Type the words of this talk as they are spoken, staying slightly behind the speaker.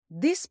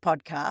This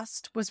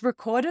podcast was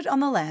recorded on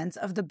the lands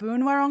of the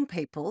Boonwurrung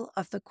people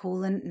of the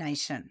Kulin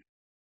Nation.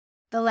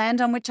 The land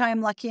on which I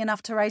am lucky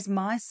enough to raise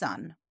my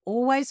son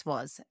always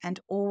was and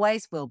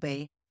always will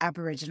be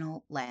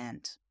Aboriginal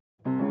land.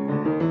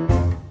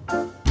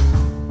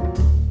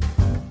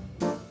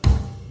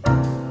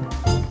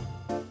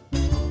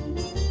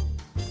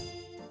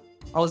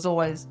 I was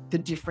always the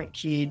different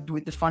kid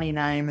with the funny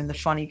name and the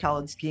funny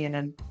coloured skin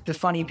and the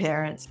funny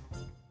parents.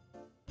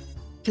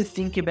 To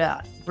think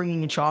about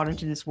bringing a child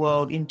into this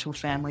world, into a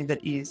family that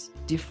is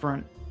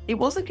different, it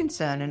was a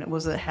concern, and it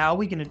was how are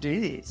we going to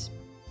do this?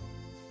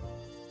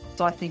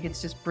 So I think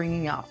it's just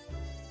bringing up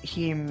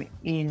him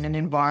in an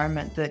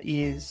environment that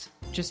is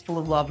just full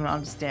of love and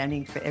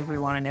understanding for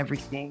everyone and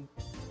everything.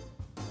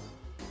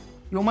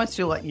 You almost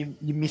feel like you're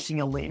missing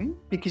a limb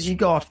because you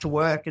go off to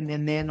work and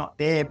then they're not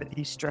there, but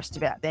you're stressed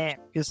about them.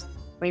 Because,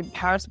 I mean,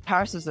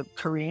 Paris is a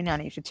career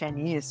nanny for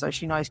 10 years, so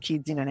she knows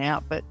kids in and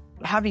out, but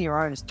having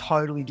your own is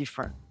totally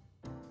different.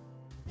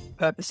 The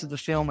purpose of the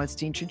film is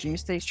to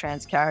introduce these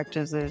trans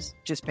characters as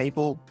just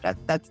people.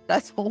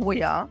 That's all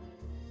we are.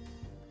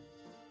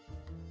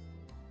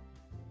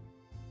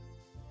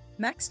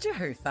 Max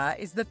Jahufer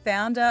is the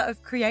founder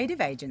of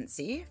creative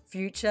agency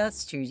Future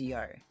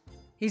Studio.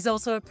 He's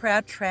also a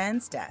proud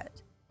trans dad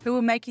who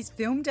will make his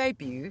film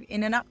debut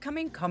in an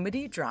upcoming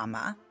comedy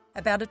drama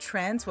about a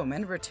trans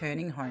woman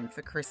returning home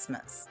for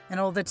Christmas and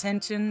all the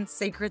tension,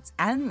 secrets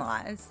and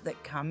lies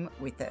that come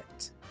with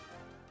it.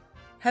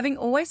 Having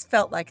always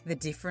felt like the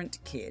different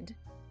kid,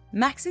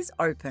 Max is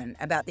open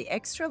about the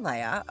extra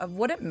layer of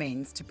what it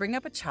means to bring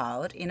up a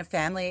child in a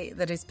family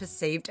that is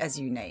perceived as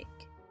unique.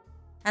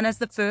 And as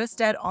the first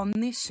dad on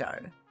this show,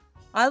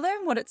 I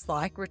learned what it's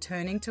like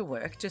returning to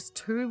work just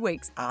 2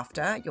 weeks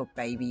after your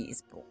baby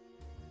is born.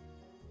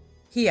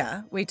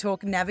 Here, we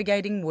talk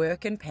navigating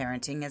work and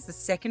parenting as the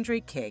secondary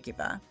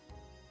caregiver,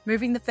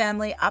 moving the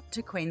family up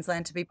to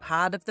Queensland to be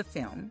part of the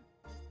film,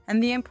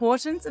 and the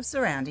importance of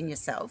surrounding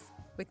yourself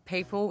with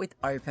people with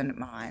open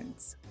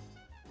minds.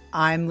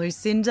 I'm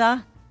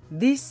Lucinda,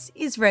 this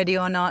is Ready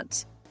or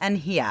Not, and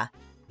here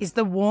is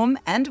the warm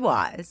and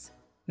wise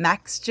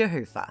Max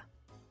Jahufer.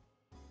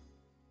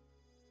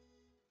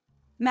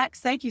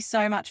 Max, thank you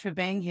so much for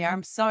being here.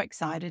 I'm so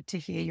excited to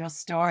hear your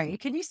story.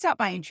 Can you start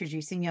by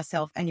introducing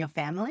yourself and your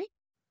family?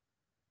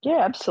 Yeah,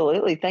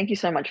 absolutely. Thank you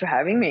so much for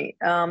having me.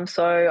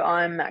 So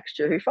I'm Max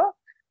Jahufer.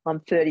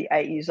 I'm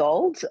 38 years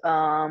old.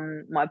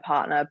 My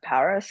partner,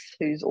 Paris,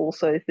 who's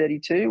also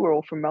 32. We're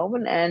all from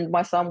Melbourne. And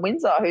my son,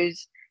 Windsor,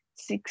 who's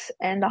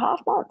 6.5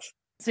 months.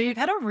 So you've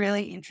had a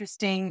really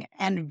interesting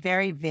and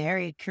very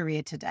varied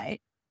career to date.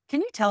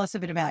 Can you tell us a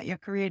bit about your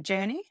career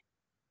journey?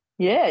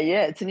 Yeah,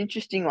 it's an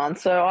interesting one.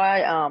 So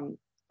I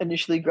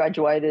initially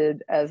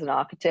graduated as an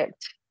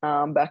architect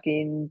back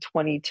in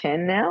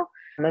 2010 now,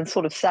 and then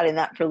sort of sat in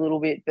that for a little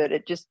bit, but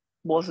it just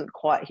wasn't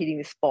quite hitting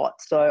the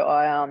spot. So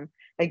I,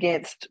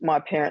 against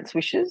my parents'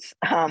 wishes,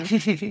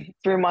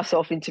 threw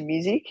myself into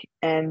music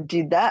and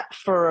did that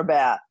for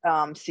about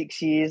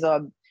 6 years. I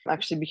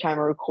actually became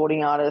a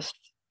recording artist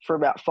for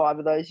about 5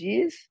 of those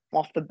years,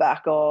 off the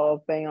back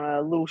of being on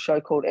a little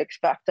show called X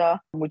Factor,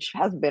 which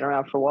hasn't been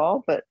around for a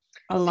while, but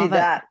I love did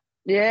that.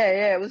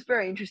 Yeah, it was a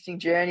very interesting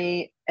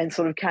journey and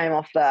sort of came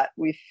off that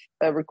with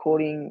a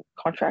recording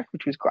contract,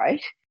 which was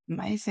great.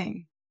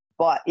 Amazing.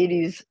 But it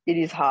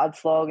is hard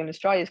slog, and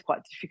Australia is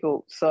quite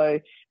difficult. So,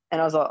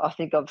 and as I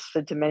think I've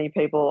said to many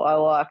people, I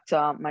liked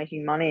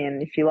making money,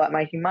 and if you like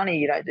making money,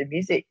 you don't do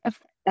music.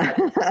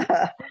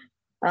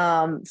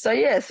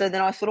 So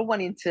then I sort of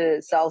went into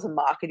sales and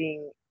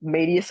marketing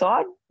media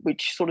side,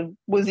 which sort of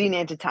was in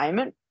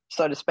entertainment,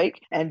 so to speak,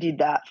 and did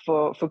that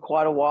for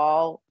quite a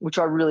while, which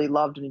I really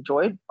loved and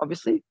enjoyed,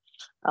 obviously,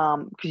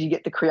 because you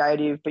get the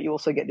creative, but you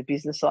also get the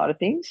business side of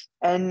things.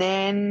 And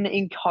then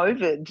in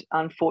COVID,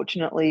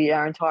 unfortunately,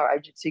 our entire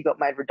agency got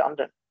made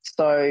redundant.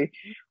 So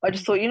I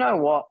just thought, you know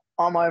what,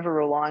 I'm over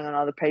relying on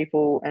other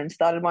people, and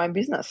started my own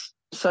business.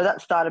 So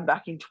that started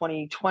back in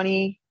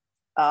 2020.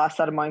 I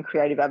started my own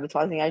creative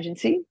advertising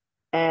agency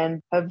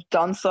and have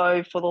done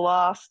so for the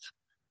last,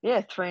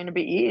 3 and a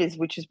bit years,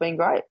 which has been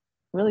great,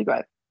 really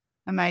great.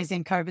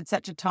 Amazing. COVID's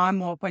such a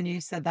time warp. When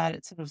you said that,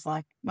 it sort of was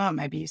like, well,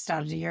 maybe you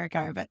started a year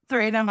ago, but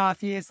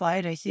 3.5 years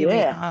later, here we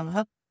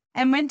are.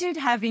 And when did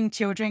having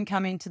children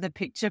come into the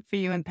picture for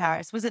you in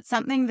Paris? Was it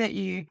something that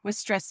you were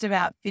stressed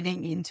about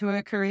fitting into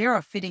a career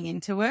or fitting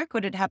into work?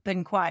 Or did it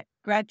happen quite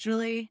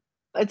gradually?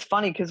 It's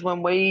funny because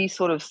when we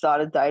sort of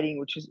started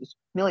dating, which was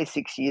nearly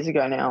 6 years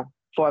ago now,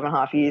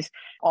 5.5 years,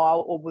 I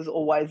was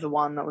always the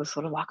one that was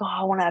sort of like, oh,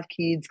 I want to have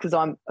kids because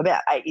I'm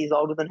about 8 years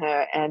older than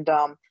her.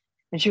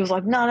 And she was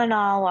like, no,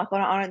 like,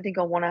 I don't think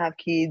I want to have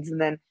kids. And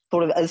then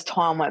sort of as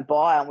time went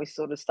by and we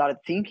sort of started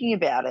thinking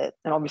about it,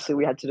 and obviously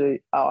we had to do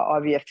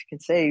IVF to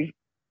conceive,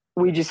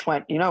 we just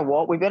went, you know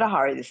what, we better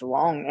hurry this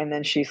along. And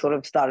then she sort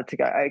of started to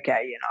go,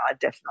 okay, I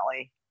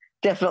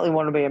definitely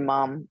want to be a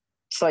mum.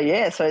 So,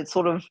 so it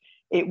sort of,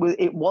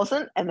 it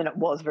wasn't, and then it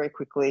was very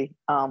quickly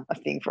a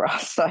thing for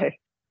us. So,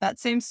 That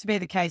seems to be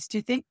the case. Do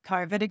you think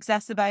COVID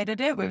exacerbated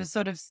it? We were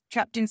sort of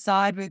trapped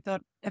inside. We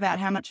thought about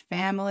how much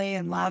family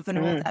and love and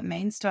all that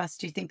means to us.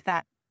 Do you think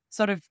that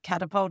sort of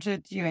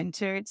catapulted you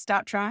into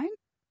start trying?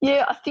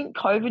 Yeah, I think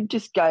COVID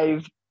just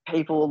gave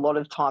people a lot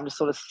of time to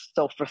sort of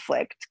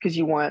self-reflect because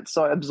you weren't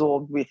so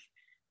absorbed with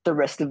the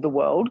rest of the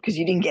world because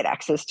you didn't get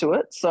access to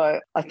it.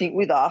 So I think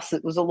with us,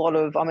 it was a lot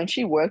of, I mean,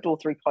 she worked all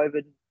through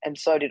COVID and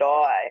so did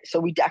I. So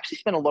we actually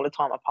spent a lot of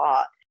time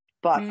apart.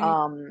 But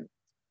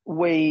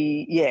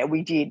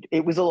we did.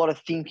 It was a lot of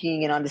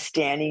thinking and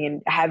understanding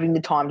and having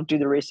the time to do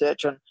the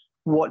research on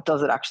what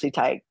does it actually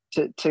take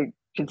to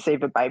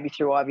conceive a baby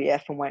through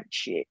IVF, and went,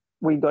 shit,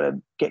 we got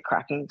to get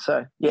cracking.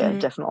 So yeah,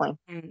 definitely.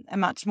 A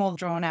much more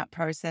drawn out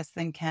process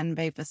than can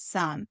be for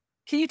some.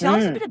 Can you tell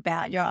us a bit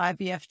about your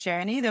IVF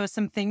journey? There were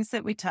some things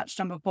that we touched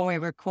on before we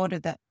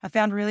recorded that I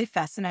found really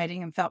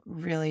fascinating and felt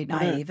really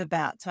naive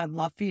about. So I'd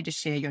love for you to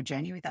share your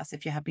journey with us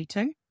if you're happy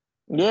to.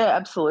 Yeah,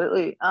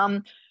 absolutely.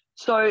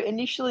 So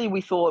initially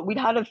we thought we'd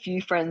had a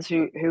few friends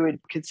who had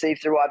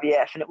conceived through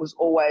IVF, and it was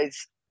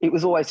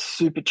always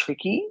super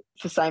tricky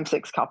for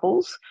same-sex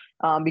couples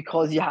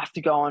because you have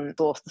to go and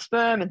source the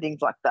sperm and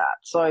things like that.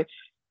 So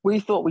we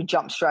thought we'd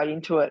jump straight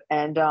into it.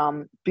 And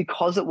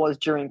because it was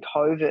during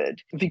COVID,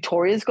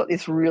 Victoria's got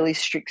this really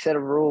strict set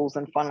of rules,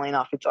 and funnily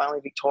enough, it's only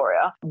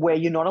Victoria, where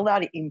you're not allowed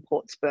to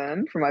import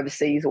sperm from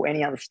overseas or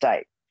any other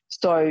state.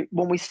 So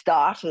when we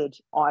started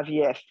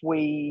IVF,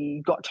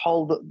 we got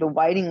told that the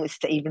waiting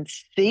list to even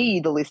see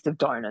the list of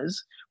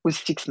donors was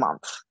 6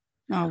 months.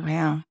 Oh,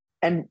 wow.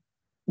 And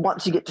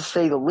once you get to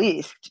see the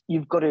list,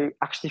 you've got to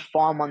actually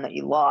find one that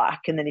you like.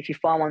 And then if you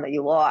find one that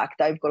you like,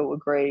 they've got to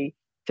agree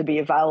to be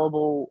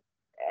available.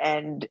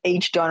 And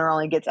each donor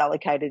only gets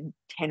allocated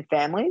 10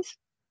 families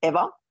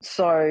ever.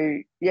 So,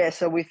 yeah,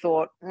 so we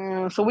thought,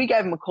 so we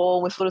gave them a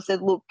call. We sort of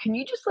said, look, can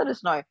you just let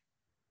us know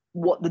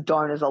what the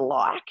donors are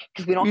like?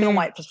 Because we're not going to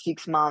wait for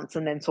 6 months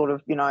and then sort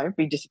of,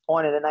 be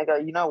disappointed. And they go,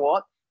 you know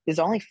what? There's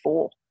only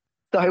 4.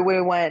 So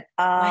we went,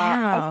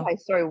 Wow. Okay,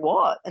 sorry,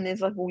 what? And there's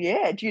like, well,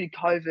 yeah, due to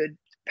COVID,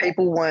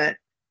 people weren't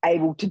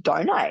able to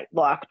donate.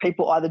 Like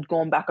people either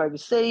gone back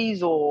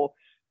overseas or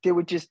there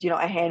were just,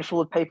 a handful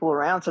of people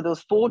around. So there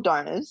was 4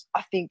 donors.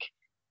 I think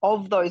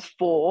of those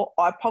 4,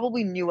 I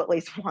probably knew at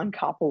least one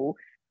couple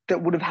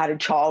that would have had a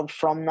child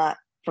from that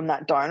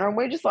donor. And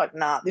we're just like,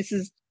 nah, this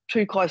is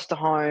too close to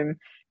home.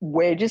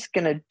 We're just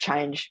going to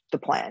change the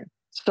plan.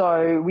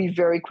 So we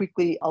very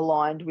quickly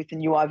aligned with the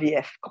new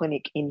IVF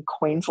clinic in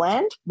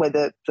Queensland, where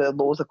the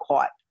laws are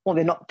quite, well,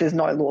 they're not, there's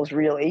no laws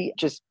really,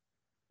 just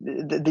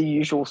the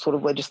usual sort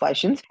of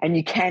legislations, and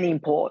you can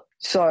import.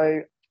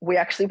 So we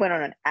actually went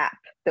on an app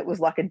that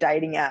was like a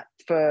dating app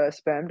for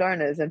sperm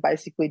donors and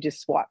basically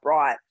just swipe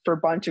right for a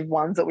bunch of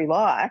ones that we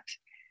liked.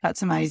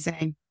 That's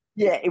amazing.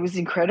 Yeah, it was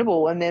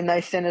incredible. And then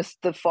they sent us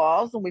the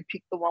files and we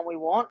picked the one we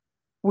want.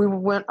 We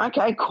went,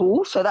 okay,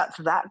 cool. So that's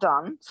that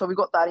done. So we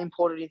got that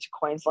imported into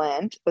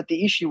Queensland. But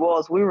the issue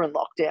was we were in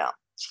lockdown.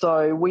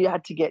 So we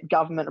had to get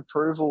government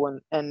approval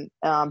and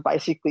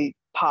basically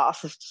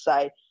pass us to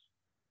say,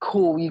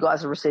 cool, you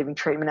guys are receiving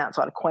treatment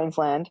outside of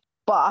Queensland,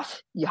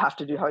 but you have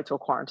to do hotel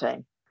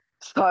quarantine.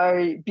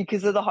 So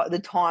because of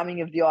the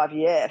timing of the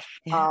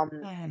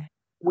IVF,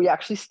 we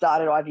actually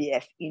started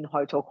IVF in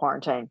hotel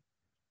quarantine.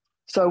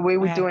 So we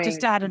were doing...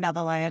 Just to add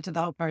another layer to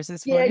the whole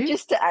process for you. Yeah,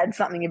 just to add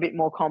something a bit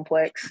more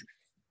complex.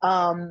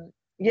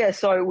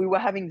 So we were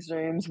having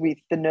Zooms with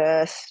the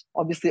nurse.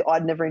 Obviously,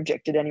 I'd never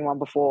injected anyone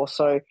before,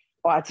 so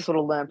I had to sort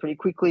of learn pretty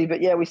quickly.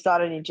 But yeah, we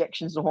started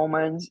injections of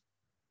hormones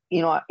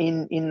in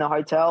the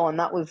hotel, and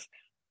that was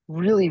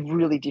really,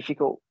 really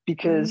difficult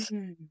because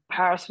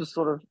Paris was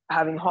sort of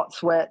having hot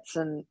sweats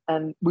and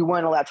we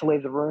weren't allowed to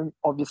leave the room,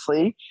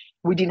 obviously.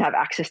 We didn't have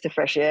access to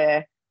fresh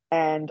air,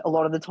 and a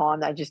lot of the time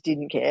they just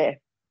didn't care.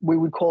 We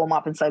would call them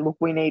up and say, look,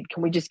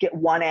 can we just get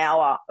 1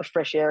 hour of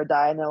fresh air a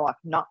day? And they're like,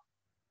 no.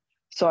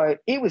 So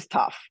it was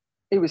tough.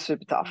 It was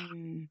super tough.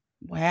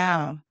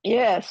 Wow.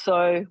 Yeah.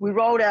 So we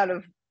rolled out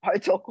of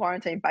hotel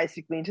quarantine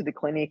basically into the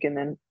clinic, and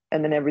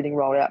then everything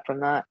rolled out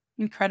from that.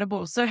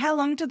 Incredible. So how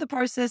long did the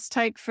process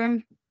take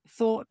from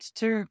thought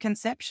to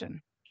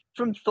conception?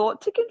 From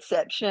thought to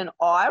conception,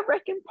 I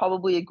reckon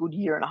probably a good 1.5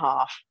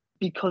 years,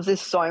 because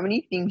there's so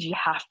many things you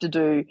have to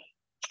do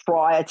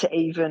prior to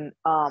even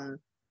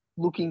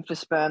looking for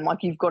sperm. Like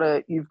you've got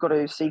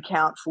to see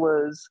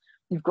counsellors,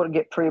 you've got to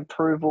get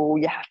pre-approval,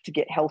 you have to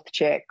get health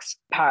checks.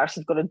 Paris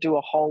has got to do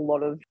a whole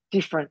lot of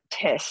different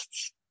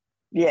tests.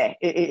 Yeah,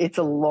 it's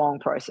a long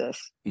process.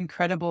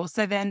 Incredible.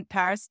 So then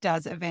Paris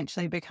does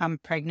eventually become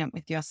pregnant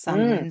with your son,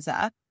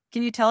 Windsor.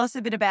 Can you tell us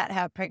a bit about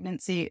how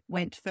pregnancy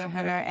went for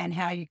her and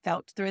how you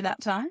felt through that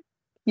time?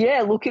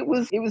 Yeah, look, it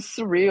was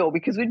surreal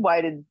because we'd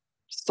waited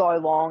so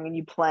long, and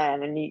you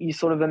plan and you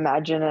sort of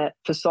imagine it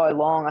for so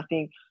long. I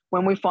think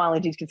when we finally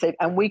did conceive,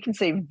 and we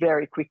conceived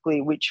very quickly,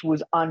 which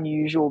was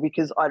unusual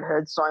because I'd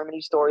heard so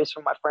many stories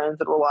from my friends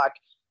that were like,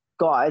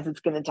 guys, it's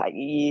going to take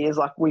years.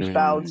 Like we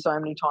failed so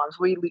many times.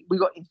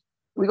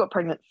 We got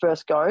pregnant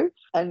first go,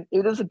 and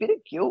it was a bit of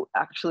guilt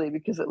actually,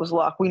 because it was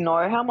like we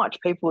know how much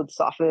people had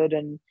suffered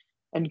and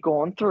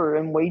gone through,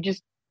 and we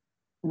just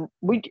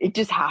it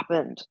just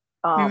happened.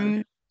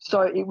 Mm.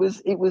 So it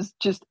was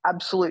just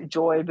absolute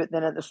joy, but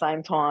then at the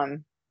same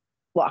time,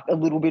 like a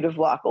little bit of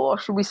like, oh,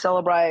 should we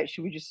celebrate?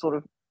 Should we just sort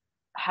of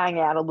hang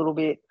out a little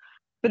bit?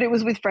 But it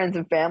was with friends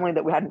and family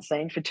that we hadn't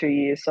seen for 2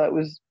 years, so it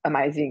was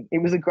amazing.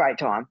 It was a great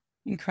time.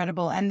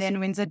 Incredible. And then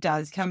Windsor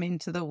does come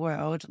into the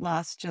world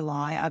last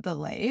July, I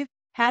believe.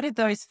 How did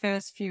those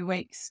first few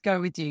weeks go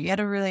with you? You had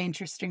a really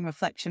interesting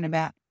reflection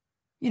about,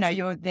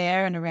 you're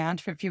there and around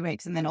for a few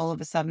weeks and then all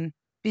of a sudden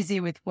busy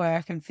with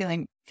work and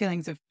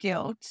feelings of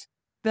guilt.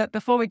 But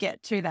before we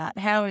get to that,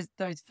 how was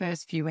those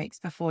first few weeks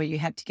before you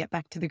had to get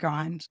back to the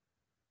grind?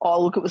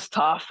 Oh, look, it was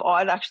tough.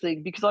 I'd actually,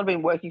 because I'd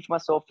been working for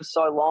myself for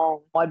so long,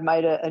 I'd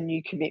made a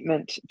new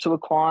commitment to a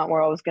client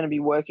where I was going to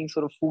be working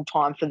sort of full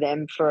time for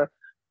them for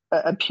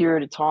a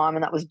period of time,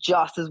 and that was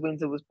just as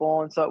Windsor was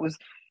born. So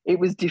it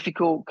was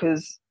difficult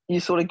because you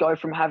sort of go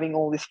from having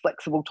all this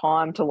flexible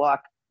time to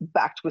like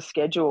back to a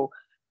schedule,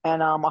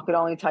 and I could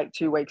only take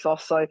 2 weeks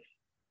off. So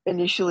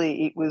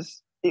initially, it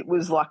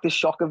was like the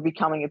shock of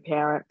becoming a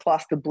parent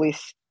plus the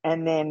bliss,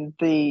 and then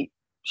the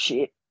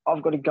shit.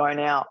 I've got to go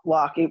now.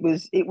 Like it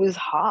was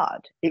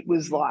hard. It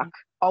was like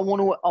I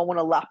want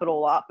to lap it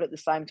all up, but at the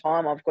same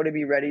time, I've got to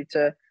be ready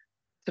to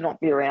not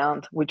be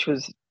around, which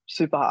was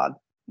super hard.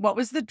 What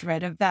was the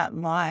dread of that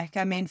like?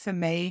 I mean, for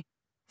me,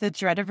 the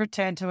dread of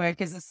return to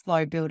work is a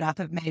slow build up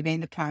of me being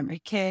the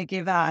primary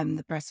caregiver and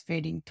the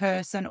breastfeeding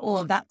person, all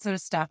of that sort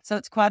of stuff. So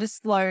it's quite a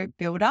slow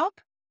build up.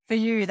 For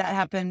you, that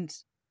happened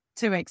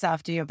 2 weeks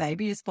after your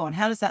baby is born.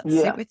 How does that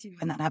sit Yeah. with you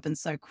when that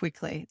happens so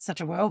quickly? It's such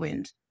a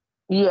whirlwind.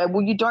 Yeah,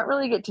 well, you don't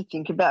really get to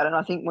think about it. And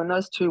I think when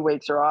those 2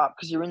 weeks are up,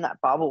 because you're in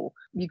that bubble,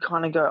 you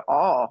kind of go,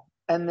 oh,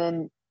 and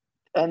then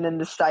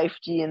the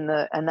safety and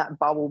that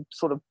bubble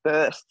sort of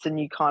bursts, and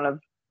you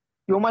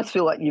almost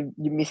feel like you're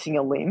missing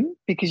a limb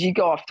because you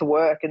go off to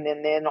work and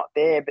then they're not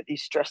there, but you're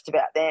stressed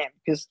about them.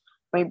 Because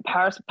I mean,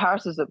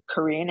 Paris is a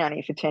career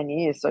nanny for 10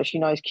 years, so she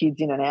knows kids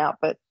in and out.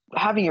 But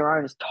having your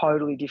own is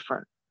totally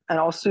different, and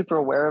I was super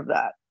aware of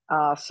that.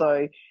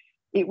 So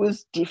it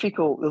was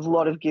difficult. There's a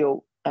lot of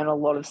guilt and a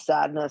lot of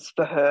sadness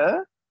for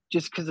her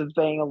just because of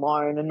being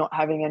alone and not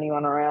having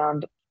anyone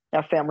around.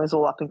 Our family's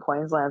all up in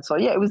Queensland. So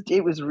yeah,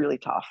 it was really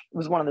tough. It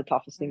was one of the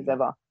toughest things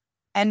ever.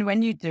 And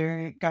when you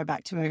do go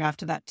back to work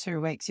after that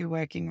 2 weeks, you're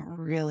working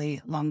really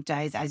long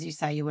days. As you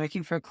say, you're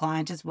working for a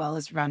client as well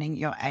as running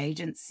your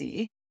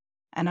agency.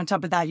 And on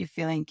top of that, you're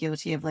feeling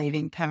guilty of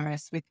leaving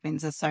Paris with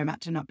Windsor so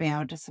much and not being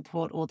able to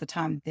support all the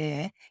time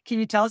there. Can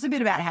you tell us a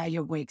bit about how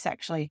your weeks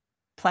actually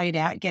played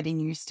out, getting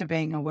used to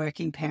being a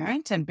working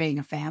parent and being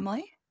a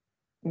family?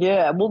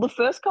 Yeah, well, the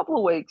first couple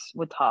of weeks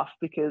were tough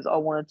because I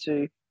wanted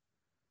to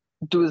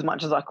do as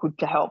much as I could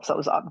to help. So I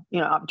was up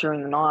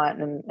during the night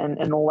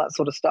and all that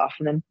sort of stuff,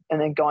 and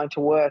then going to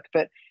work.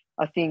 But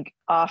I think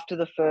I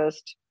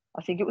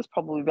think it was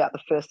probably about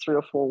the first 3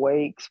 or 4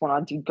 weeks when I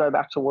did go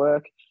back to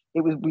work,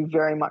 we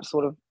very much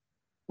sort of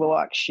were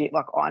like, shit,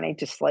 like I need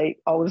to sleep.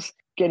 I was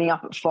getting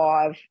up at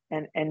 5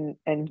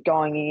 and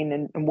going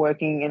in and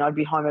working, and I'd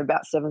be home at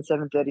about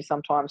 7:30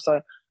 sometimes. So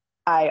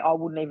I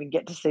wouldn't even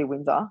get to see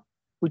Windsor,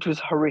 which was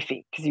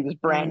horrific because he was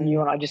brand new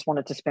and I just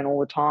wanted to spend all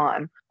the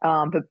time.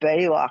 But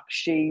B, like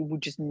she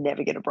would just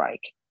never get a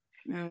break.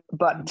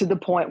 But to the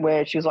point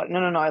where she was like, no,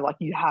 like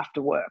you have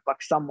to work, like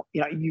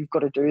you've got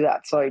to do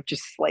that. So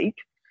just sleep.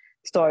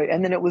 So,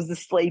 and then it was the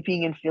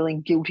sleeping and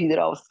feeling guilty that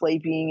I was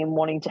sleeping and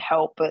wanting to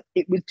help, but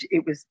it was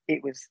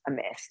a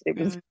mess. It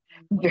was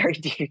very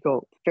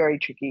difficult, very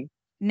tricky.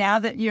 Now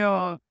that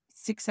you're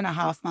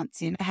 6.5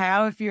 months in,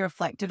 how have you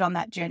reflected on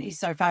that journey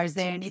so far? Is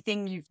there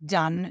anything you've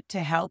done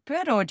to help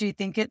it? Or do you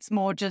think it's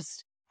more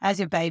just as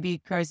your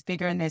baby grows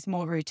bigger and there's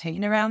more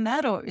routine around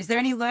that? Or is there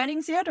any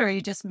learnings yet? Or are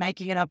you just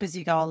making it up as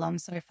you go along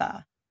so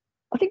far?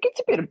 I think it's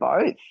a bit of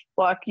both.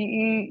 Like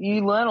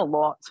you learn a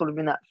lot sort of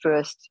in that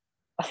first,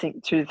 I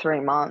think, 2 to 3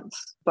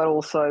 months, but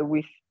also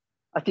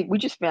I think we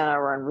just found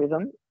our own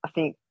rhythm. I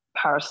think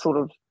Paris sort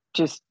of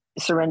just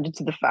surrendered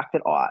to the fact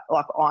that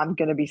I'm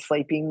going to be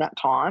sleeping that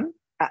time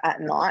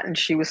at night, and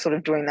she was sort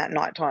of doing that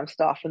nighttime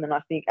stuff. And then I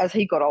think as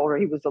he got older,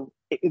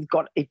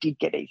 it did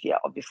get easier.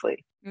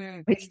 Obviously,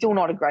 he's still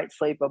not a great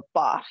sleeper,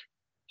 but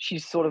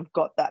she's sort of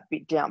got that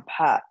bit down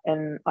pat.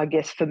 And I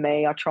guess for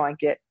me, I try and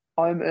get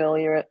home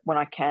earlier when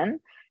I can,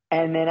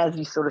 and then as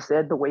you sort of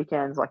said, the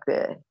weekends, like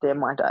they're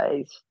my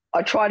days.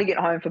 I try to get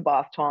home for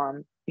bath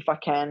time if I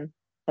can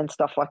and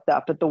stuff like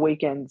that. But the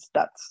weekends,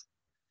 that's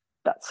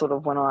sort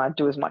of when I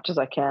do as much as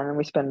I can and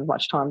we spend as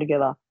much time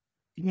together.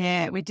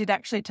 Yeah, we did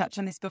actually touch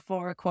on this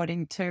before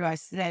recording too. I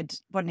said,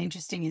 what an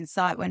interesting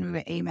insight when we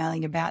were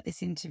emailing about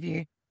this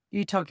interview.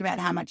 You talk about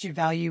how much you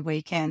value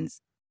weekends,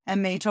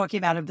 and me talking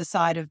about the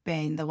side of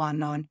being the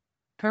one on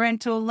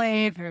parental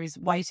leave who's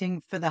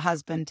waiting for the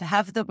husband to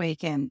have the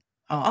weekend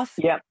off.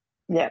 Yeah.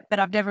 Yeah. But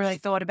I've never really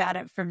thought about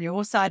it from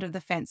your side of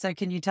the fence. So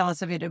can you tell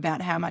us a bit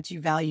about how much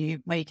you value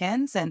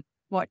weekends and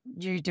what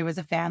you do as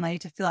a family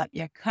to fill up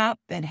your cup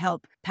and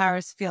help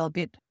Paris feel a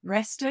bit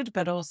rested,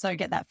 but also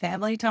get that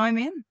family time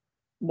in?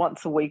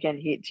 Once the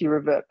weekend hits, you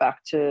revert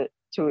back to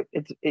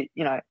it,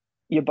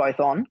 you're both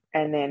on.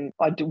 And then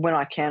when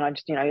I can, I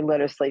just, let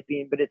her sleep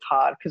in, but it's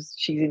hard because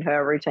she's in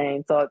her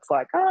routine. So it's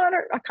like, oh,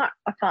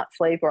 I can't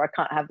sleep, or I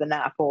can't have the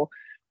nap, or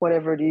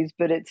whatever it is.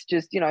 But it's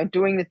just,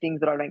 doing the things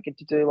that I don't get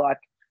to do, like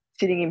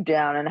sitting him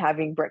down and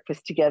having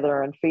breakfast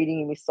together and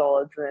feeding him his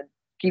solids and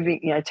giving,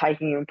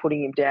 taking him and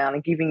putting him down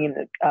and giving him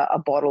a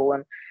bottle,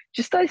 and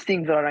just those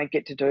things that I don't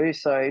get to do.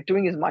 So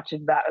doing as much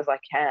of that as I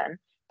can.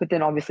 But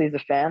then obviously as a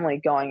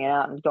family, going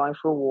out and going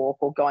for a walk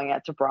or going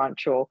out to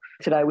brunch, or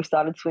today we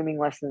started swimming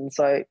lessons.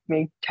 So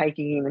me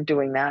taking him and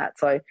doing that.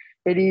 So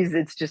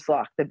it's just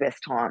like the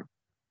best time.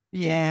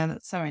 Yeah,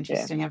 that's so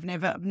interesting. Yeah.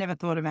 I've never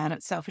thought about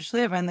it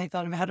selfishly. I've only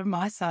thought about it on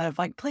my side of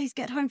like, please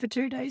get home for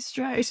 2 days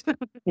straight.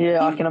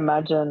 Yeah, I can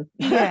imagine.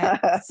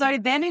 Yeah. So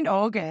then in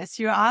August,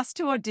 you were asked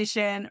to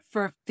audition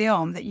for a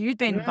film that you'd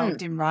been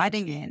involved in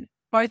writing in.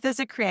 Both as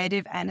a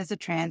creative and as a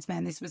trans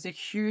man, this was a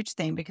huge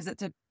thing because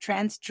it's a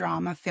trans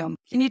drama film.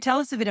 Can you tell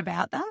us a bit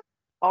about that?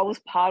 I was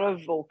part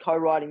of or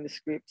co-writing the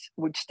script,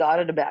 which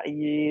started about a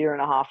year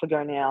and a half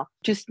ago now,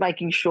 just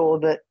making sure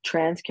that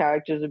trans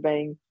characters are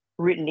being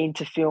written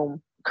into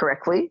film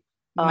correctly.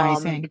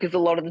 Amazing. Because a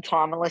lot of the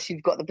time, unless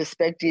you've got the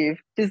perspective,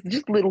 there's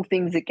just little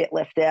things that get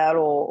left out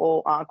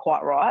or aren't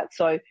quite right.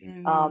 So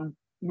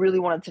really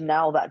wanted to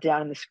nail that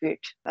down in the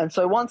script. And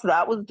so once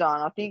that was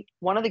done, I think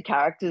one of the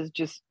characters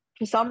just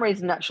for some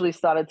reason naturally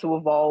started to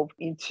evolve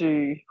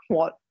into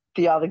what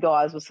the other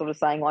guys were sort of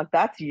saying, like,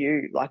 that's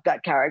you, like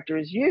that character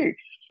is you.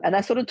 And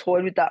they sort of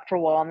toyed with that for a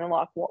while, and they're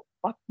like, "What?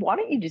 Like, why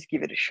don't you just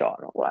give it a shot?"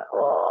 And I'm like,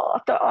 "Oh,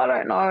 I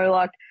don't know.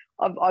 Like,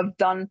 I've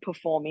done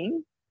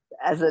performing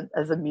as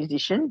a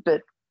musician,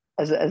 but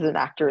as an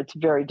actor, it's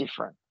very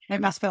different.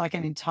 It must feel like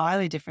an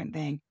entirely different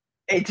thing.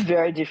 It's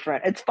very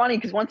different. It's funny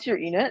because once you're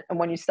in it and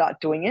when you start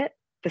doing it,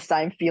 the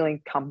same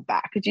feeling come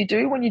back as you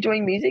do when you're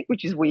doing music,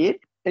 which is weird.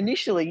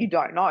 Initially, you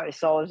don't know.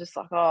 So I was just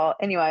like, oh,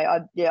 anyway,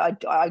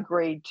 I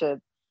agreed to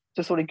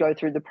sort of go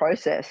through the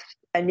process,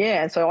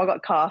 and so I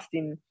got cast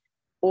in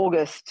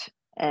August,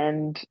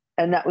 and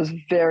that was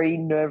very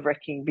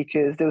nerve-wracking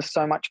because there was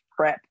so much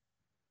prep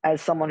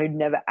as someone who'd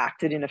never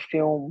acted in a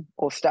film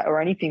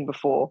or anything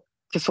before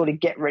to sort of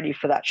get ready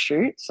for that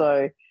shoot.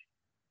 So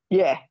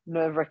yeah,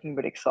 nerve-wracking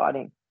but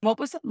exciting. What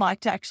was it like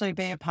to actually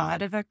be a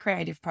part of a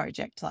creative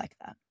project like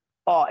that?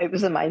 Oh, it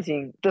was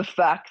amazing. The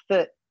fact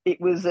that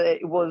it was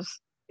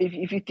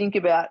if you think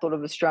about sort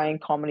of Australian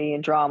comedy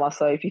and drama,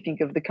 so if you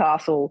think of The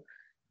Castle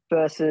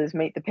versus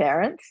Meet the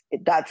Parents,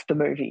 that's the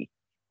movie.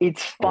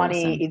 It's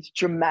funny, Awesome. it's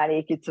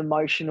dramatic, it's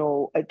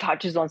emotional, it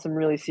touches on some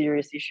really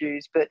serious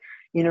issues, but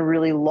in a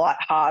really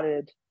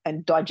light-hearted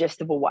and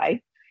digestible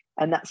way.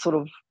 And that's sort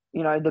of,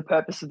 the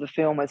purpose of the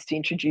film is to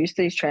introduce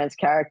these trans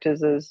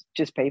characters as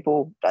just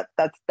people.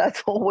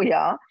 That's all we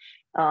are.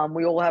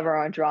 We all have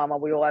our own drama,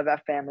 we all have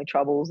our family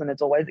troubles, and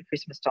it's always at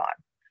Christmas time.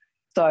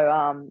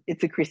 So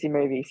it's a Chrissy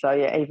movie, so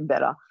yeah, even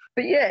better.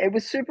 But yeah, it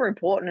was super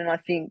important, and I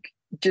think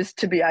just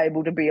to be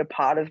able to be a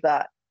part of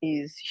that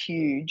is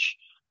huge.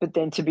 But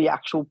then to be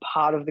actual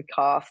part of the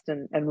cast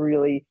and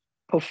really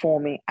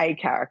performing a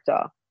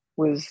character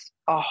was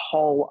a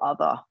whole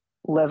other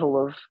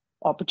level of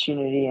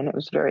opportunity, and it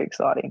was very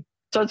exciting.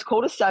 So it's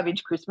called A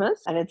Savage Christmas,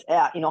 and it's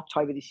out in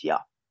October this year.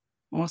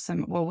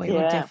 Awesome. Well, we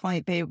will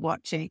definitely be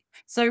watching.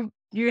 So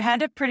you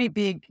had a pretty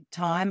big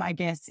time, I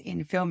guess,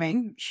 in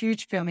filming,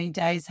 huge filming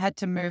days, had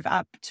to move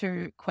up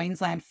to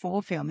Queensland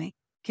for filming.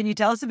 Can you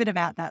tell us a bit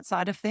about that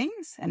side of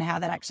things and how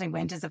that actually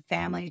went as a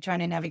family trying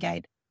to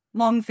navigate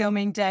long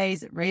filming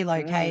days,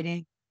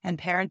 relocating and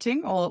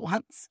parenting all at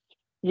once?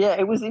 Yeah,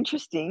 it was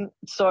interesting.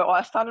 So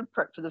I started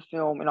prep for the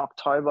film in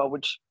October,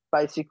 which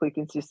basically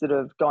consisted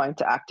of going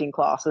to acting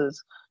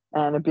classes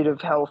and a bit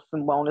of health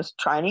and wellness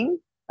training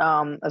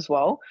as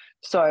well.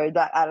 So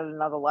that added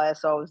another layer.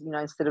 So I was,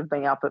 instead of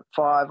being up at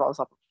 5, I was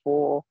up at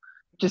 4.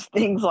 Just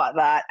things like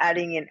that,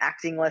 adding in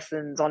acting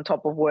lessons on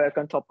top of work,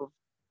 on top of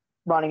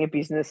running a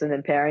business and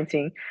then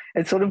parenting.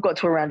 It sort of got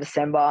to around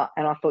December,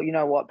 and I thought, you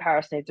know what,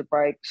 Paris needs a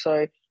break.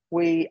 So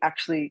we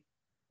actually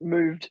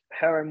moved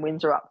her and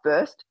Windsor up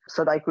first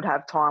so they could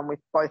have time with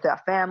both our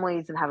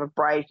families and have a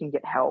break and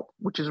get help,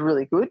 which is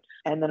really good.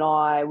 And then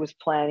I was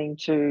planning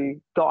to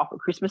go up at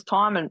Christmas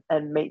time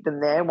and meet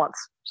them there once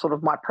sort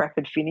of my prep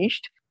had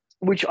finished,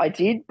 which I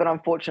did. But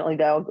unfortunately,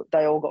 they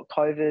all got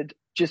COVID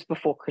just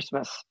before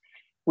Christmas,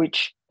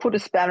 which put a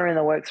spanner in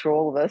the works for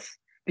all of us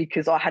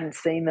because I hadn't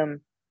seen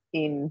them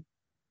in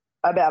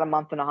about a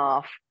month and a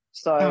half.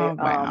 So oh,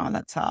 wow,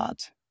 that's hard.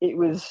 It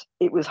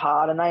was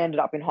hard, and they ended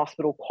up in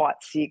hospital quite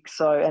sick.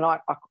 So, and I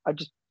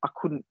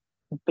couldn't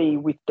be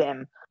with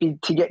them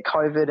to get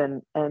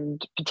COVID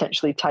and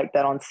potentially take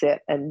that on set.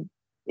 And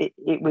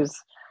it was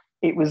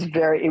a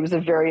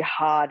very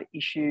hard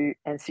issue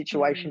and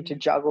situation to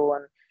juggle.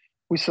 And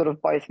we sort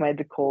of both made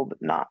the call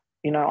that, nah,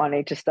 I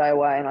need to stay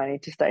away and I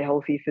need to stay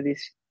healthy for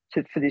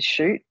this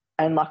shoot.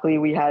 And luckily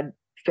we had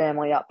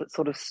family up that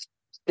sort of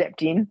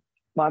stepped in.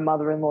 My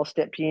mother-in-law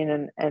stepped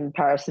in and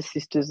Paris'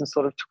 sisters and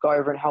sort of took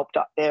over and helped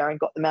up there and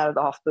got them out of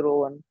the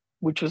hospital, and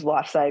which was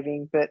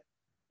life-saving. But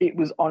it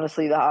was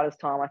honestly the hardest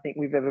time I think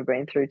we've ever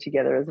been through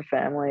together as a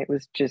family. It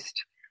was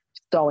just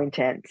so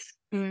intense.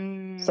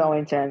 So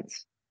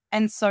intense.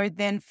 And so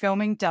then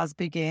filming does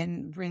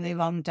begin, really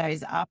long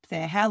days up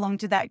there. How long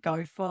did that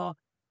go for?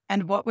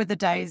 And what were the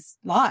days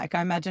like?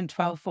 I imagine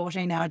 12,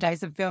 14-hour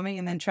days of filming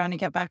and then trying to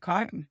get back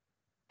home.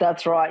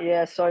 That's right,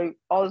 yeah. So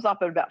I was up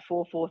at about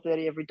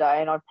 4:30 every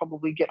day, and I'd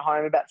probably get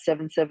home about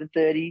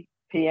 7:30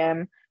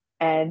 p.m.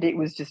 And it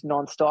was just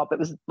nonstop. It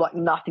was like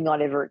nothing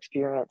I'd ever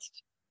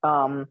experienced.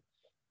 Um,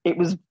 it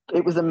was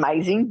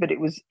amazing, but it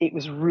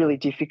was really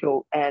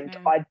difficult, and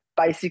I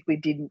basically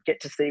didn't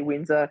get to see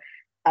Windsor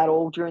at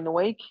all during the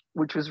week,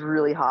 which was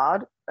really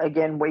hard.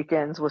 Again,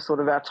 weekends were sort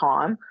of our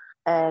time,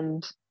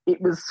 and it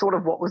was sort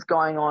of what was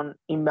going on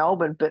in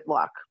Melbourne, but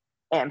like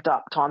amped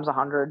up times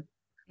 100.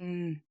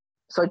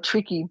 So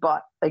tricky,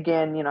 but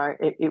again,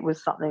 it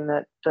was something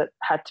that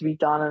had to be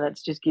done, and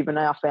it's just given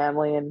our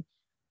family and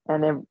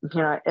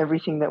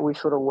everything that we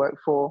sort of worked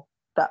for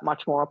that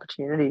much more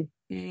opportunity.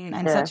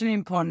 And such an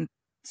important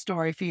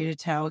story for you to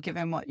tell,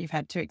 given what you've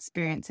had to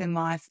experience in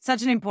life.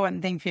 Such an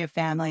important thing for your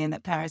family, and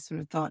that Paris would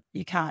have thought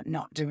you can't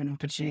not do an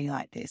opportunity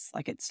like this.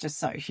 Like, it's just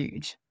so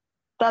huge.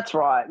 That's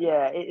right.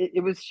 Yeah,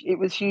 it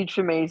was huge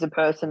for me as a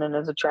person and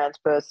as a trans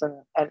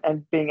person,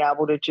 and being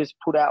able to just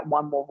put out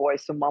one more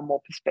voice and one more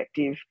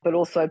perspective. But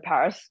also,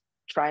 Paris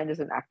trained as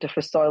an actor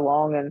for so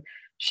long, and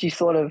she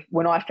sort of,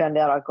 when I found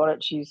out I got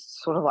it, she's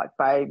sort of like,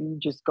 "Babe, you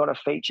just got a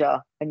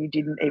feature and you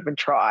didn't even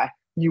try.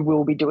 You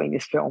will be doing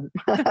this film."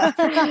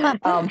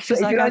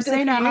 She's like, "I've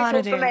seen how hard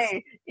it is.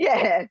 Me.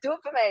 Yeah, do it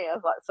for me." I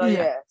was like, "So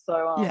yeah."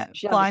 So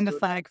she flying the understood.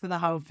 flag for the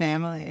whole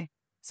family.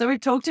 So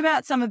we've talked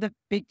about some of the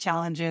big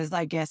challenges,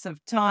 I guess,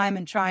 of time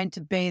and trying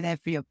to be there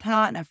for your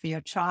partner, for your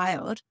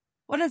child.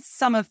 What are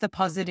some of the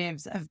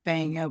positives of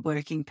being a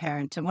working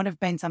parent, and what have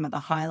been some of the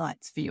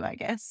highlights for you, I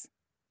guess?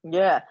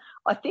 Yeah,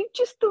 I think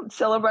just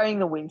celebrating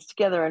the wins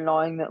together and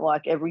knowing that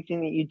like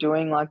everything that you're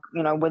doing, like,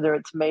 whether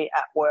it's me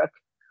at work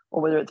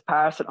or whether it's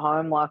Paris at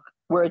home, like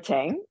we're a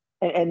team,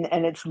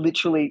 and it's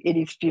literally, it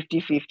is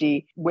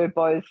 50-50. We're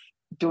both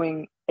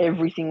doing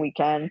everything we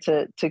can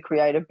to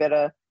create a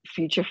better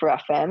future for our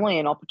family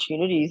and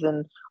opportunities.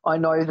 And I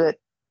know that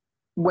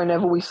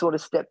whenever we sort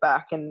of step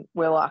back and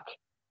we're like,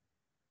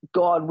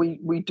 God,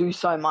 we do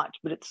so much,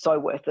 but it's so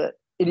worth it.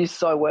 It is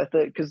so worth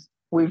it, because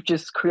we've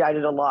just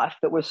created a life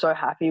that we're so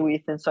happy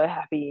with and so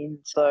happy in.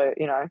 So,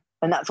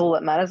 and that's all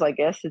that matters, I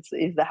guess.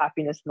 Is the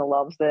happiness and the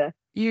love's there.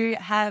 You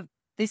have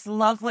this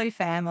lovely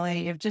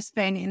family. You've just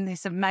been in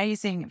this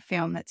amazing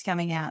film that's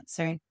coming out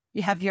soon.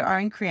 You have your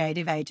own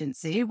creative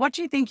agency. What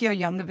do you think your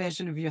younger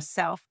version of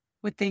yourself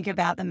would think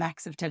about the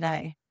Max of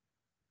today?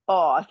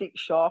 Oh, I think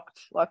shocked.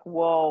 Like,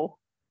 whoa,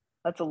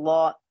 that's a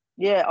lot.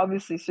 Yeah,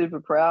 obviously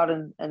super proud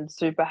and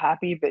super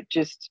happy, but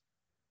just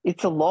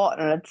it's a lot,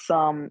 and it's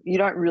you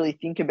don't really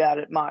think about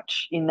it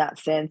much in that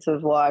sense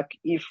of like,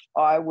 if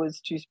I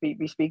was to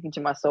be speaking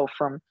to myself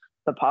from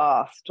the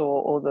past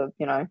or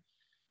the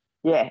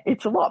yeah,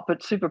 it's a lot,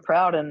 but super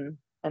proud and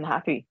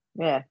happy.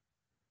 Yeah.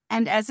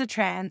 And as a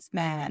trans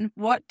man,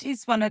 what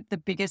is one of the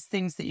biggest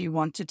things that you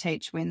want to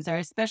teach Windsor,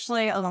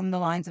 especially along the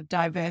lines of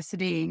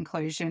diversity,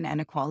 inclusion,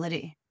 and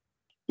equality?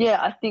 Yeah,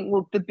 I think,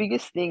 look, the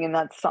biggest thing, and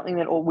that's something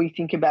that all we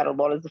think about a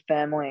lot as a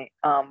family,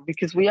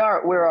 because we're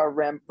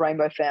a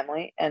rainbow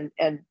family, and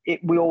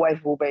we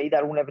always will be.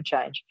 That will never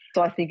change.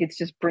 So I think it's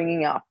just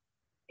bringing up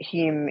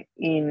him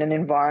in an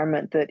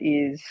environment that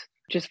is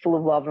just full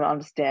of love and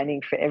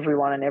understanding for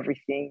everyone and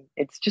everything.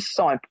 It's just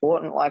so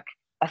important. Like,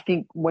 I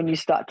think when you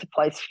start to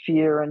place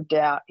fear and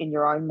doubt in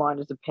your own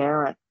mind as a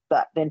parent,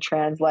 that then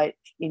translates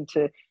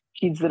into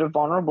kids that are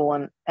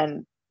vulnerable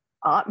and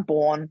aren't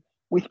born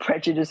with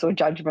prejudice or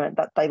judgment,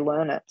 that they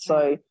learn it.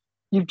 So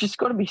you've just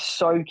got to be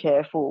so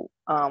careful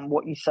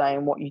what you say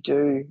and what you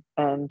do,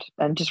 and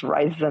just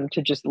raise them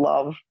to just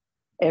love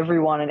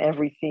everyone and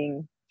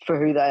everything for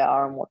who they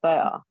are and what they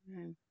are.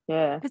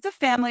 Yeah. It's a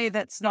family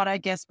that's not, I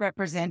guess,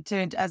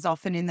 represented as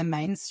often in the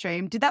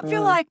mainstream. Did that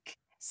feel Mm. like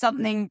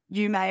something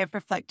you may have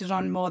reflected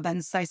on more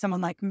than, say,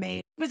 someone like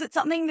me? Was it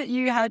something that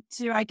you had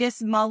to, I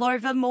guess, mull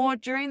over more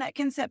during that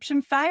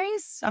conception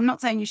phase? I'm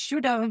not saying you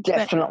should have,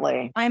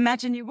 Definitely. but I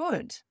imagine you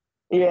would.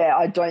 Yeah,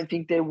 I don't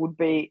think there would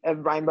be a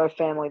rainbow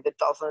family that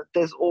doesn't.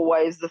 There's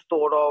always the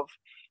thought of,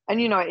 and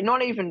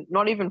not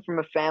even from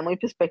a family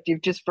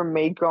perspective, just from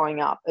me growing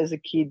up as a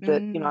kid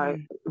that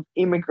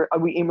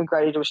we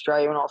immigrated to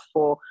Australia when I was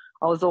 4.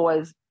 I was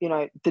always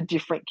the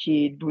different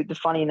kid with the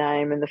funny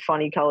name and the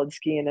funny coloured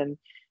skin and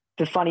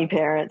the funny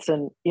parents,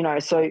 and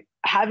so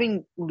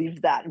having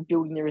lived that and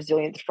building the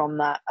resilience from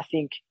that, I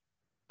think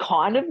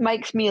kind of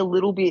makes me a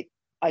little bit,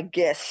 I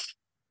guess,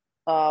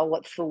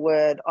 what's the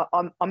word?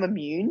 I'm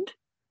immune.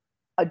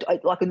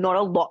 Like, not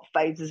a lot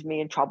phases me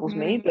and troubles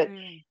me, but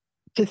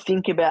to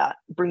think about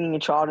bringing a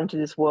child into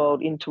this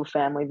world, into a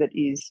family that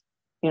is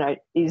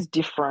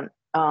different,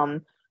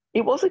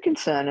 it was a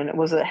concern, and it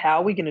was how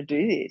are we going to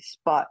do this?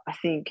 But I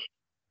think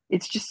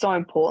it's just so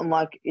important,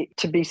 like,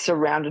 to be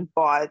surrounded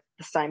by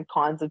the same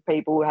kinds of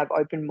people who have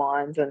open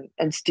minds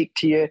and stick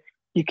to your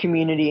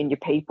community and your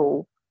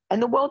people.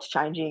 And the world's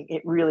changing.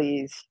 It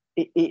really is.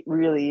 It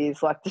really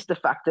is. Like, just the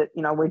fact that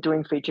we're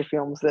doing feature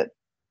films that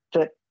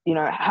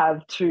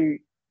have two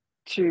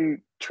to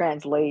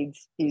trans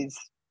leads is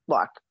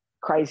like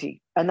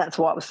crazy. And that's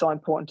why it was so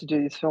important to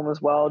do this film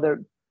as well.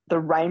 The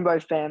rainbow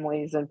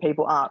families and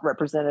people aren't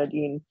represented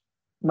in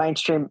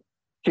mainstream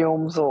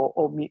films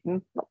or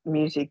not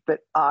music, but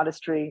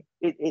artistry.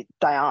 They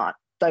aren't.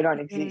 They don't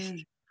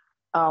exist.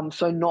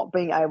 So not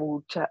being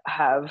able to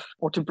have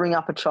or to bring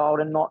up a child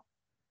and not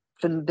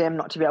for them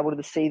not to be able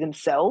to see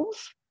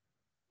themselves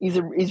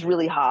is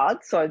really hard.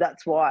 So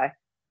that's why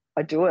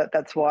I do it.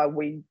 That's why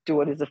we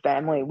do it as a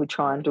family. We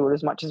try and do it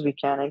as much as we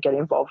can and get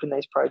involved in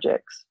these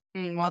projects.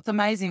 Well, it's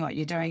amazing what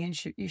you're doing,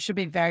 and you should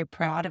be very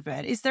proud of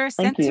it. Is there a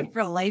Thank sense you. of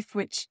relief,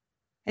 which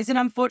is an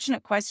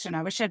unfortunate question?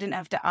 I wish I didn't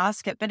have to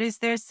ask it, but is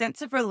there a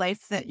sense of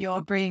relief that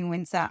you're bringing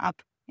Windsor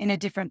up in a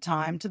different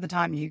time to the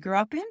time you grew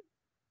up in?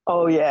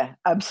 Oh, yeah,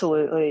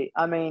 absolutely.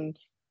 I mean,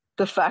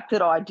 the fact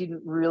that I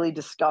didn't really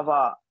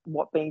discover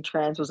what being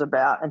trans was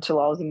about until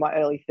I was in my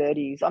early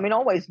 30s. I mean, I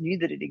always knew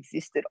that it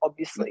existed,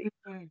 obviously,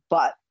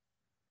 but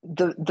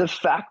the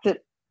fact that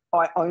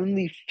I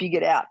only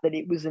figured out that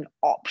it was an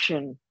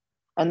option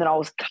and that I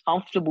was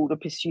comfortable to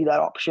pursue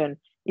that option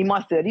in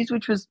my 30s,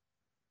 which was,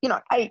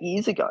 8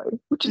 years ago,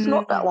 which is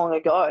not that long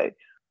ago,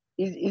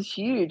 is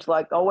huge.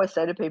 Like I always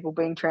say to people,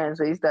 being trans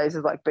these days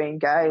is like being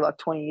gay like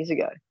 20 years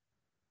ago.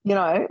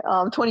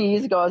 20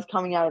 years ago I was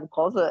coming out of the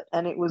closet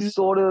and it was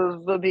sort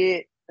of a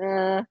bit,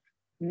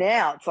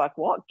 now it's like,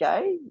 what,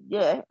 gay?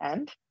 Yeah,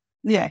 and?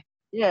 Yeah.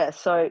 Yeah,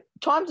 so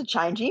times are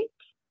changing.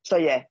 So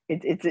yeah,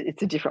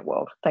 it's a different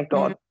world, thank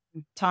God.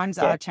 Times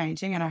are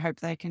changing, and I hope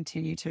they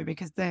continue to,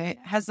 because there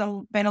has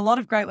been a lot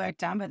of great work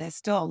done, but there's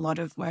still a lot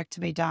of work to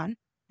be done.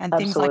 And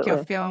things like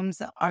your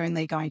films are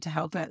only going to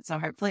help it. So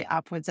hopefully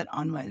upwards and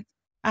onwards.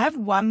 I have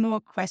one more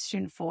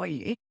question for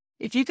you.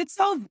 If you could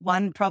solve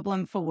one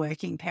problem for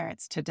working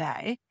parents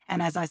today,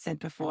 and as I said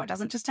before, it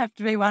doesn't just have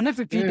to be one. If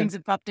a few things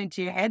have popped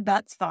into your head,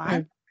 that's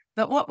fine.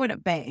 But what would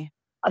it be?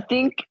 I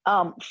think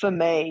for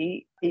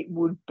me, it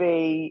would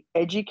be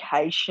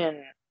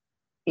education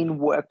in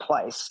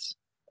workplace.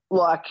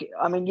 Like,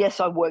 I mean,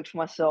 yes, I worked for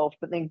myself,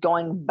 but then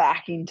going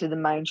back into the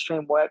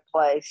mainstream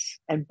workplace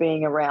and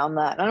being around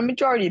that. And a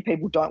majority of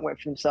people don't work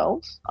for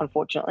themselves,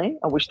 unfortunately.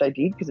 I wish they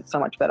did because it's so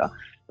much better.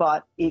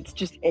 But it's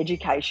just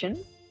education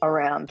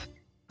around,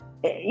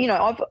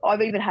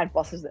 I've even had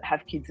bosses that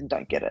have kids and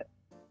don't get it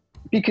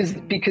because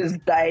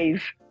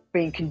they've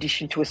been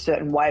conditioned to a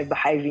certain way of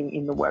behaving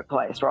in the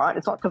workplace, right?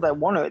 It's not because they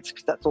want to, it's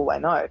because that's all they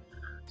know.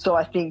 So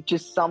I think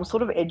just some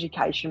sort of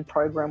education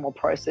program or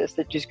process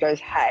that just goes,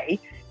 hey,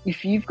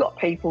 if you've got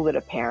people that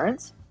are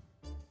parents,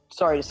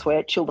 sorry to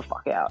swear, chill the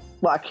fuck out.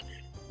 Like,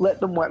 let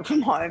them work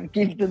from home,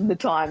 give them the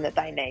time that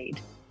they need,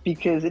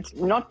 because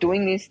we're not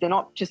doing this. They're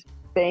not just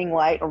being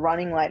late or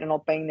running late and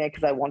not being there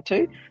because they want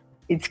to.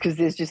 It's because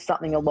there's just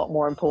something a lot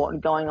more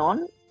important going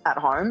on at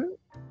home.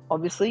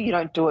 Obviously, you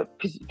don't do it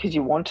because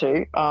you want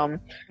to.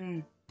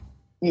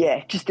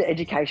 Yeah, just the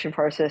education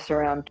process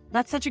around.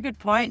 That's such a good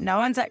point. No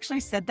one's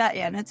actually said that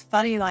yet. And it's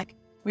funny, like,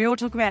 we all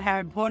talk about how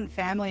important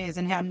family is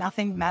and how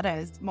nothing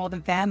matters more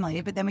than family,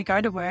 but then we go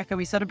to work and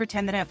we sort of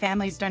pretend that our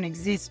families don't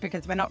exist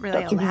because we're not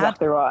really allowed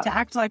to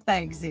act like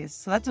they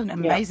exist. So that's an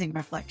amazing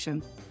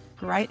reflection.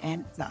 Great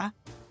answer.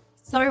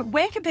 So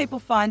where can people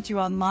find you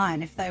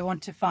online if they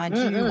want to find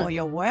you or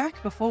your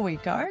work before we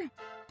go?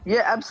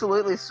 Yeah,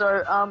 absolutely.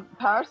 So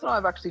Paris and I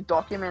have actually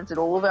documented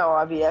all of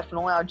our IVF and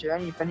all our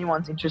journey. If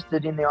anyone's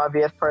interested in the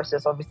IVF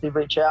process, obviously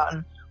reach out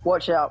and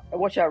watch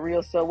our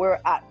reels. So we're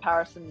at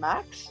Paris and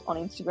Max on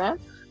Instagram.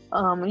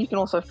 And you can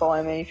also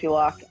follow me if you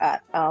like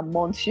at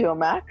Monsieur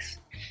Max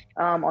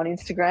on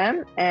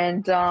Instagram.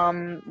 And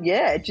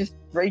just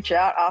reach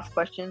out, ask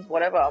questions,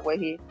 whatever. We're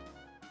here.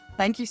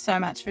 Thank you so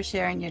much for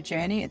sharing your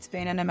journey. It's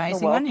been an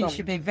amazing one. You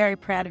should be very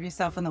proud of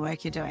yourself and the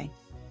work you're doing.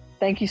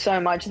 Thank you so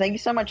much. Thank you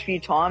so much for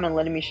your time and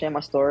letting me share my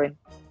story.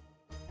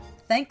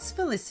 Thanks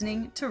for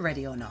listening to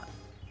Ready or Not.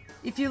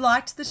 If you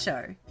liked the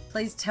show,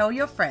 please tell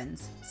your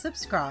friends,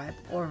 subscribe,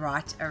 or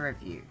write a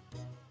review.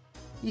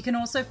 You can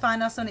also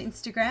find us on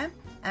Instagram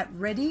at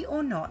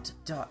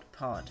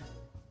readyornot.pod.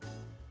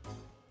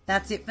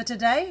 That's it for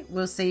today.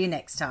 We'll see you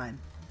next time.